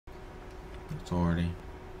authority.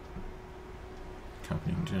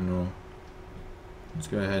 Company in general. Let's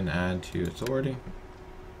go ahead and add to authority.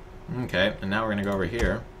 Okay, and now we're gonna go over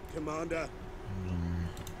here. Commander.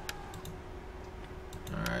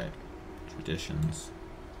 Alright. Traditions.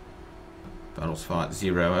 Battles fought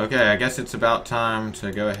 0. Okay, I guess it's about time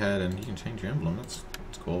to go ahead and you can change your emblem. That's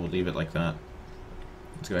cool. We'll leave it like that.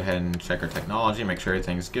 Let's go ahead and check our technology, make sure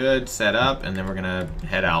everything's good, set up, and then we're gonna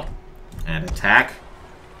head out and attack.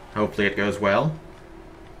 Hopefully it goes well.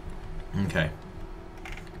 Okay.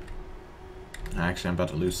 Actually, I'm about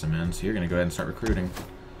to lose some men, so you're gonna go ahead and start recruiting.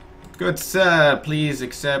 Good sir, please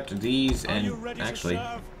accept these and actually,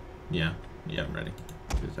 yeah, I'm ready.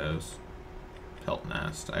 Do those. Pelt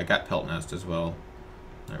nest. I got pelt nest as well.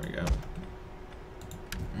 There we go.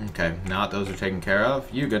 Okay, now that those are taken care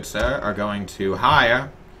of, you, good sir, are going to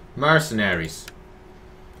hire mercenaries.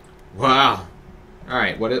 Wow.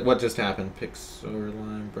 Alright, what just happened? Pick sword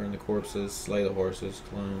line, burn the corpses, slay the horses,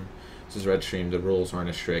 clone. This is Red Stream, the rules aren't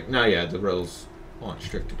as strict. No, yeah, the rules aren't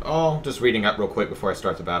strict at all. Just reading up real quick before I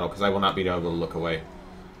start the battle, because I will not be able to look away.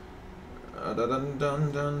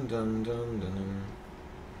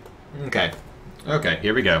 Okay. Okay,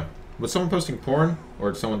 here we go. Was someone posting porn?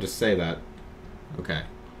 Or did someone just say that? Okay.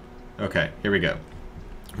 Okay, here we go.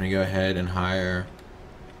 I'm gonna go ahead and hire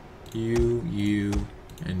you,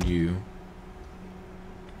 and you.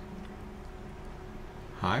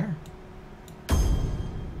 Hire?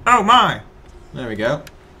 Oh my! There we go.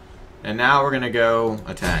 And now we're gonna go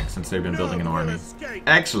attack since they've been building an army.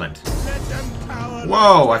 Excellent!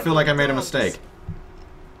 Whoa, I feel like I made a mistake.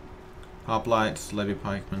 Hoplites, levy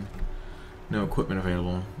pikemen. No equipment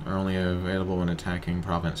available. Are only available when attacking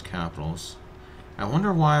province capitals. I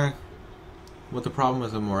wonder what the problem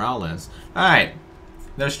with the morale is. Alright.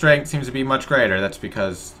 Their strength seems to be much greater. That's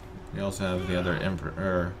because they also have the other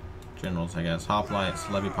emperor generals, I guess. Hoplites,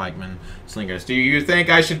 levy pikemen, slingers. Do you think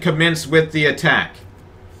I should commence with the attack?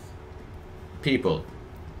 People.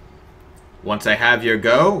 Once I have your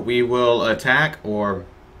go, we will attack or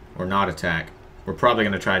not attack. We're probably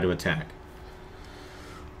going to try to attack.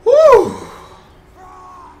 Woo!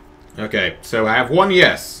 Okay, so I have one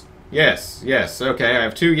yes. Yes. Okay, I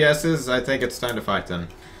have 2 yeses. I think it's time to fight then.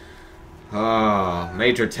 Oh,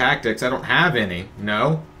 major tactics. I don't have any.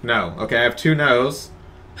 No. Okay, I have 2 no's.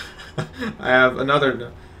 I have another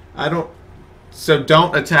no. I don't... So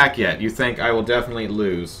don't attack yet. You think I will definitely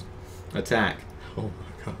lose. Attack. Oh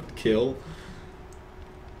my god. Kill.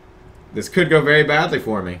 This could go very badly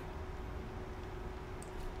for me.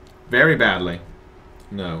 Very badly.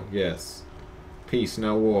 No. Yes. Peace,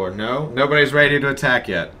 no war. No? Nobody's ready to attack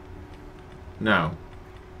yet. No.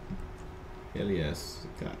 Hell yes.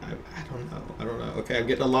 God, I don't know. Okay, I'm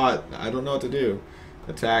getting a lot. I don't know what to do.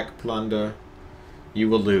 Attack, plunder. You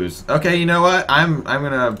will lose. Okay, you know what? I'm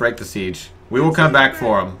gonna break the siege. We will come back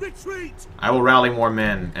for them. I will rally more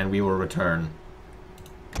men, and we will return.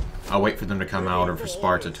 I'll wait for them to come out or for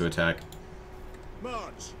Sparta to attack.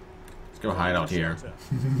 Let's go hide out here.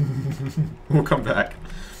 We'll come back.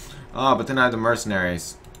 Oh, but then I have the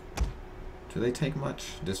mercenaries. Do they take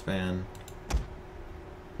much? Disband.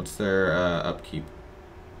 What's their upkeep?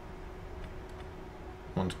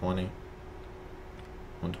 120.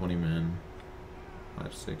 120 men.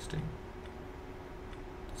 560.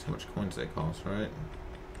 That's how much coins they cost, right?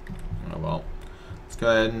 Oh well. Let's go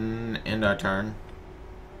ahead and end our turn.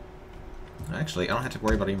 Actually, I don't have to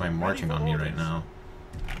worry about anybody marching on me right now.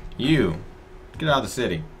 You! Get out of the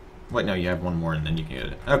city. Wait, no, you have 1 more and then you can get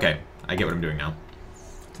it. Okay, I get what I'm doing now.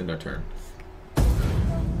 Let's end our turn.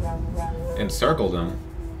 Encircle them.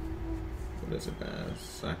 What is it as?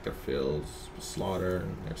 Sack their fields, slaughter,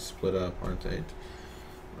 they're split up, aren't they?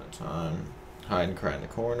 One time. Hide and cry in the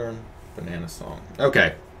corner. Banana song.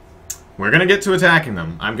 Okay. We're gonna get to attacking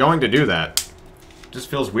them. I'm going to do that. It just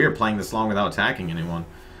feels weird playing this long without attacking anyone.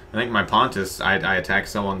 I think my Pontus, I attacked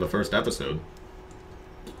someone the first episode.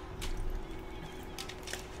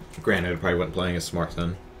 Granted, I probably wasn't playing as smart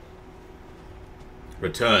then.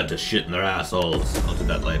 Return to shitting their assholes. I'll do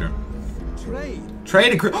that later.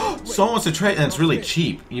 Trade agree. Someone wants to trade, and it's really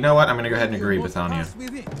cheap. You know what? I'm gonna go ahead and agree, Bathania.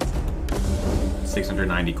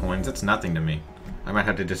 690 coins. That's nothing to me. I might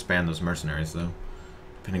have to disband those mercenaries though,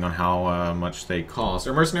 depending on how much they cost.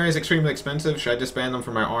 Are mercenaries extremely expensive? Should I disband them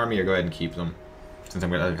from my army or go ahead and keep them? Since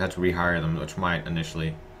I'm gonna have to rehire them, which might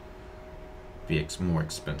initially be more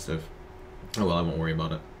expensive. Oh well, I won't worry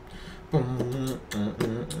about it. Boom,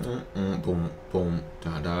 boom, boom,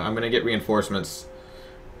 da, da. I'm gonna get reinforcements.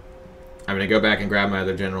 I'm gonna go back and grab my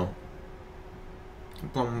other general.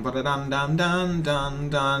 Boom, ba, da, dun, dun, dun, dun,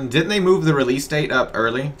 dun. Didn't they move the release date up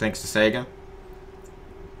early, thanks to Sega?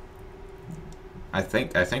 I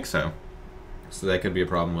think so. So that could be a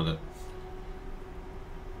problem with it.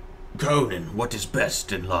 Conan, what is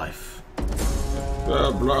best in life?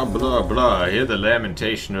 Blah, blah, blah, blah. Hear the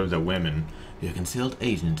lamentation of the women. Your concealed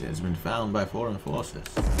agent has been found by foreign forces.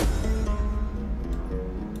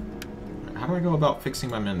 How do I go about fixing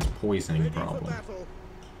my men's poisoning problem?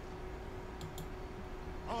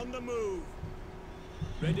 On the move.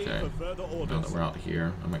 Okay. Now that we're out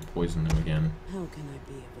here, I might poison them again. How can I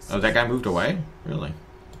be of Oh, that guy moved away? Really?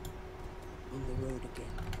 on the road again?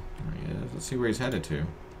 There he is. Let's see where he's headed to.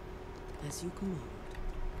 As you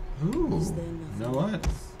command. Ooh. Is there You nothing know what?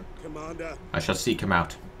 else? Commander, I shall seek him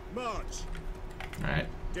out. march. Alright.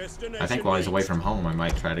 Destination I think while he's away reached. from home, I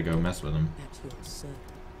might try to go mess with him. At your service,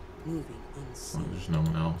 moving As long as unseen. there's no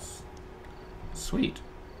one else. Sweet.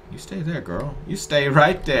 You stay there, girl. You stay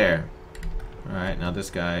right there. Alright, now this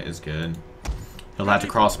guy is good. He'll have to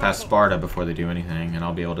cross past Sparta before they do anything, and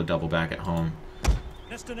I'll be able to double back at home.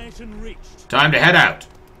 Destination reached. Time to head out!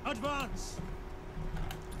 Advance.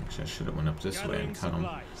 Actually, I should have went up this way Gathering and cut him.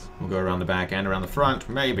 supplies. We'll go around the back and around the front,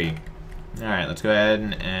 maybe. Alright, let's go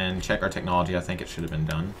ahead and check our technology. I think it should have been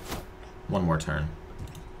done. One more turn.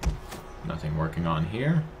 Nothing working on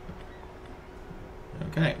here.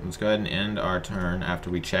 Okay, let's go ahead and end our turn after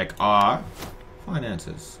we check our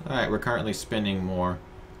finances. Alright, we're currently spending more.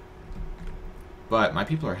 But my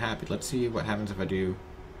people are happy. Let's see what happens if I do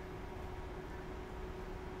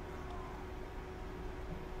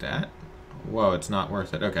that. Whoa, it's not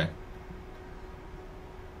worth it. Okay.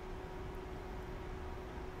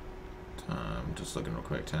 Just looking real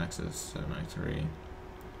quick. Taxes, 793.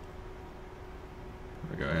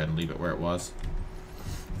 We'll go ahead and leave it where it was.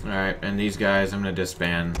 Alright, and these guys, I'm going to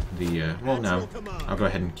disband the, well, no. I'll go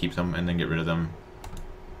ahead and keep them and then get rid of them.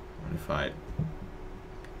 When we fight.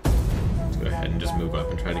 Let's go ahead and just move up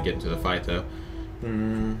and try to get into the fight, though.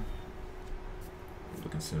 Looking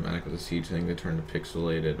cinematic with a siege thing. They turned to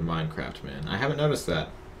pixelated Minecraft, man. I haven't noticed that.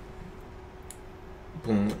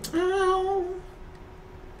 Boom. Ow.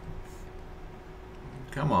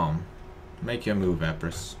 Come on. Make your move,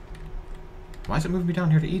 Epirus. Why is it moving me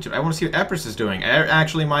down here to Egypt? I want to see what Epirus is doing.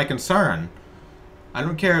 Actually, my concern. I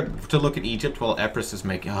don't care to look at Egypt while Epirus is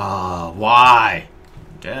making... Ah, why?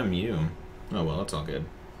 Damn you. Oh, well, it's all good.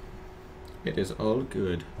 It is all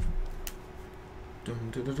good.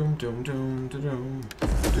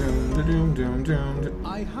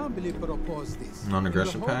 I humbly propose this.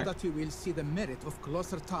 Non-aggression in the hope pact? that you will see the merit of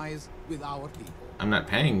closer ties with our people. I'm not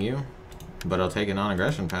paying you, but I'll take a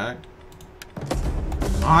non-aggression pact.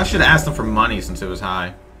 Oh, I should have asked them for money since it was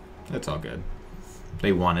high. It's all good.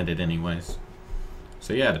 They wanted it anyways.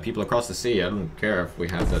 So yeah, the people across the sea, I don't care if we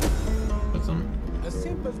have that with them. A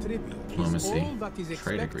simple tribute is Diplomacy. all that is Trade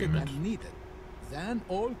expected agreement. and needed. Then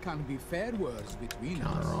all can be fair words between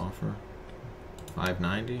Counter us. offer.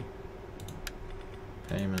 590.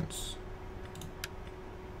 Payments.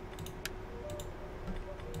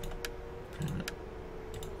 Payment.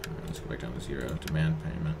 Alright, let's go back down to 0. Demand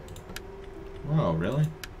payment. Whoa, really?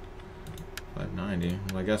 590.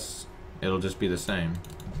 Well, I guess it'll just be the same.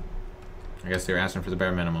 I guess they're asking for the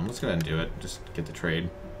bare minimum. Let's go ahead and do it. Just get the trade.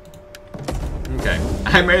 Okay.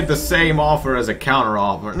 I made the same offer as a counter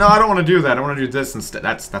offer. No, I don't want to do that. I want to do this instead.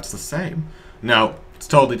 That's the same. No, it's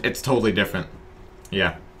totally different.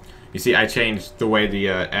 Yeah. You see, I changed the way the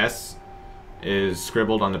S is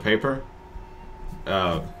scribbled on the paper.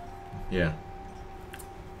 Yeah.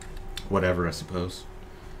 Whatever, I suppose.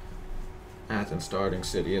 Athens starting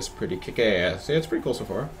city is pretty kick-ass. Yeah, it's pretty cool so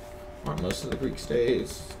far. Aren't most of the Greek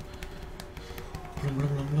states.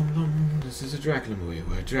 This is a Dracula movie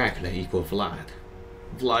where Dracula equal Vlad.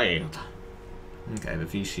 Vlad. Okay, the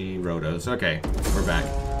Vichy Rhodos. Okay, we're back.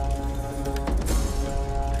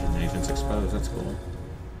 Hidden agents exposed. That's cool.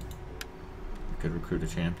 Could recruit a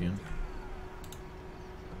champion.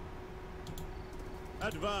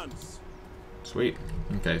 Advance. Sweet.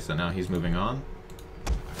 Okay, so now he's moving on.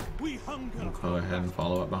 We hunger. We'll go ahead and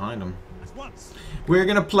follow up behind him. At once. We're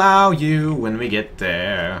gonna plow you when we get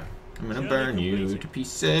there. I'm gonna burn you to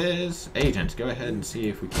pieces. Agent, go ahead and see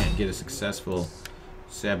if we can't get a successful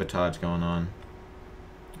sabotage going on.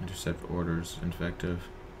 Intercept orders, infective.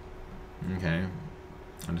 Okay.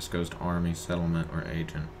 And this goes to army, settlement, or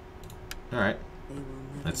agent. Alright.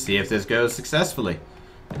 Let's see if this goes successfully.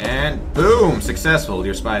 And boom! Successful.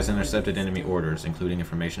 Your spies intercepted enemy orders, including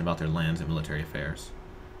information about their lands and military affairs.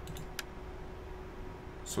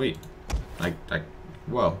 Sweet.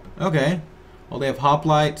 Whoa. Okay. Well, they have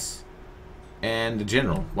hoplites and the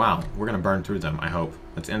general. Wow. We're going to burn through them, I hope.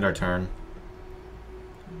 Let's end our turn.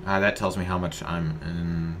 That tells me how much I'm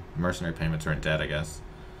in mercenary payments or in debt, I guess.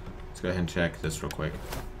 Let's go ahead and check this real quick.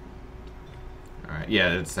 Alright,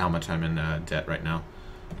 yeah, that's how much I'm in debt right now.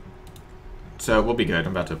 So we'll be good.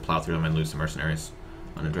 I'm about to plow through them and lose some mercenaries.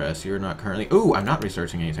 Unaddressed. You're not currently... Ooh, I'm not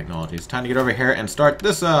researching any technologies. Time to get over here and start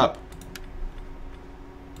this up.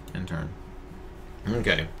 Intern.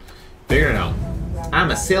 Okay. Figured it out.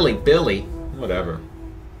 I'm a silly Billy. Whatever.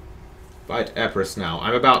 Fight Epirus now.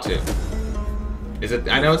 I'm about to. Is it?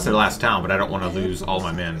 I know it's their last town, but I don't want to lose all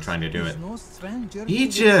my men trying to do it.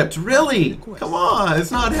 Egypt, really? Come on,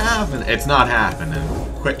 it's not happening. It's not happening.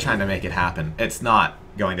 Quit trying to make it happen. It's not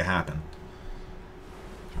going to happen.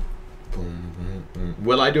 Boom, boom, boom.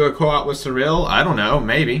 Will I do a co-op with Cyril? I don't know.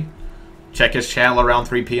 Maybe. Check his channel around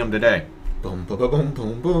 3 p.m. today. Boom, boom, boom, boom,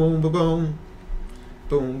 boom, boom, boom, boom,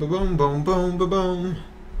 boom, boom, boom, boom, boom, boom.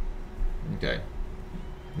 Okay.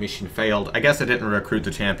 Mission failed. I guess I didn't recruit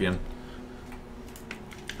the champion.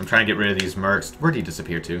 I'm trying to get rid of these mercs. Where'd he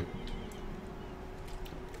disappear to?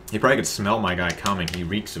 He probably could smell my guy coming. He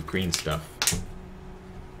reeks of green stuff.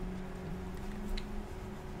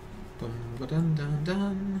 Dun, dun, dun,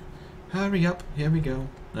 dun. Hurry up. Here we go.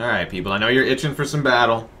 Alright, people. I know you're itching for some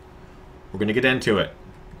battle. We're going to get into it.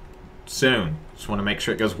 Soon. Just want to make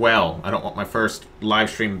sure it goes well. I don't want my first live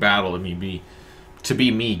stream battle to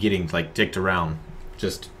be me getting, like, dicked around.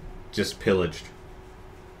 Just pillaged.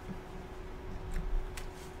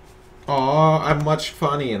 Aw, I'm much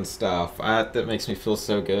funny and stuff. That makes me feel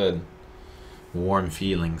so good. Warm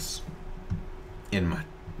feelings in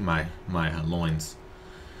my loins.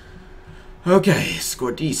 Okay,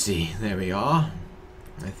 Scordisi. There we are.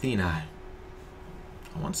 Athena.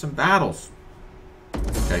 I want some battles.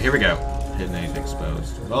 Okay, here we go. Hidden agent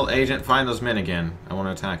exposed. Well, agent, find those men again. I want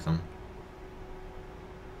to attack them.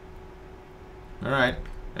 Alright.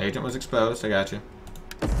 Agent was exposed. I got you.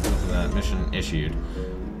 Look at that. Mission issued.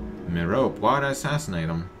 Mirope, why'd I assassinate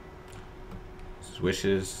him?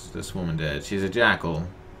 Wishes this woman dead. She's a jackal.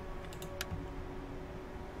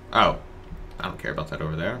 Oh. I don't care about that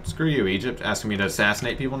over there. Screw you, Egypt. Asking me to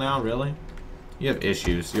assassinate people now? Really? You have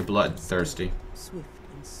issues. You're bloodthirsty. Swift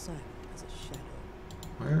and silent as a shadow.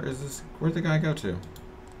 Where is this? Where'd the guy go to?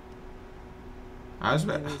 I was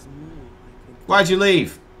about... Why'd you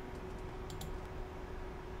leave?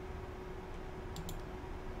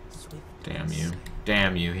 Damn you.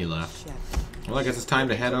 Damn you, he left. Well, I guess it's time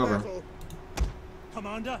to head over.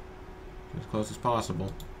 Commander, As close as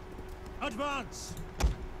possible. advance.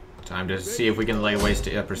 Time to see if we can lay waste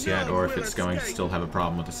to Epirus yet, or if it's going to still have a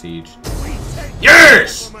problem with the siege.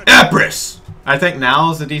 Yes! Epirus! I think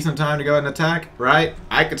now is a decent time to go ahead and attack, right?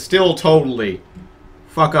 I could still totally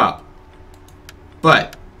fuck up.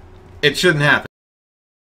 But, it shouldn't happen.